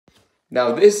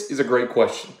Now this is a great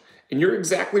question, and you're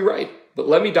exactly right, but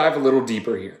let me dive a little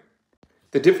deeper here.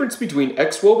 The difference between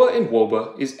xwOBA and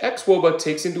wOBA is xwOBA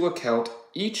takes into account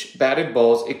each batted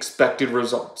ball's expected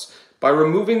results by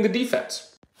removing the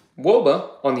defense.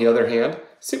 wOBA, on the other hand,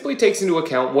 simply takes into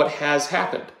account what has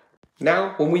happened.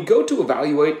 Now, when we go to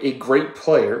evaluate a great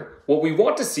player, what we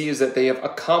want to see is that they have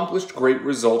accomplished great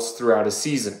results throughout a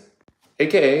season,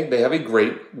 aka they have a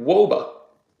great wOBA.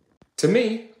 To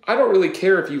me, I don't really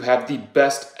care if you have the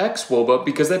best xwOBA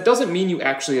because that doesn't mean you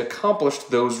actually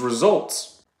accomplished those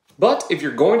results. But if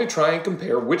you're going to try and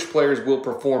compare which players will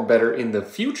perform better in the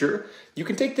future, you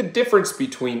can take the difference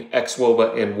between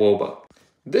xwOBA and wOBA.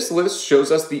 This list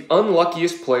shows us the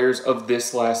unluckiest players of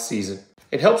this last season.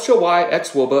 It helps show why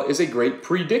xwOBA is a great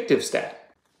predictive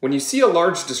stat. When you see a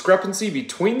large discrepancy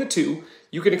between the two,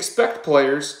 you can expect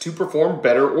players to perform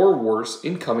better or worse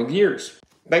in coming years.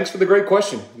 Thanks for the great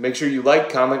question. Make sure you like,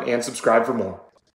 comment, and subscribe for more.